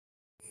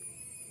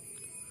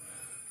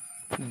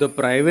The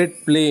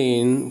private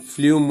plane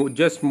flew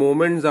just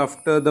moments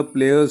after the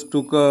players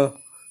took a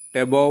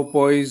Tebow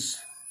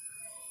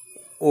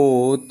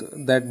oath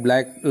that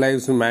Black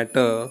Lives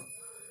Matter,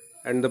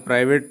 and the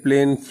private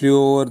plane flew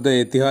over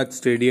the Etihad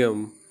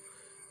Stadium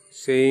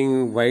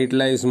saying White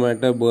Lives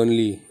Matter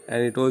Burnley,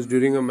 and it was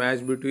during a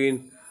match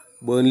between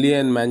Burnley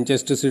and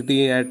Manchester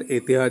City at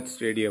Etihad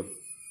Stadium.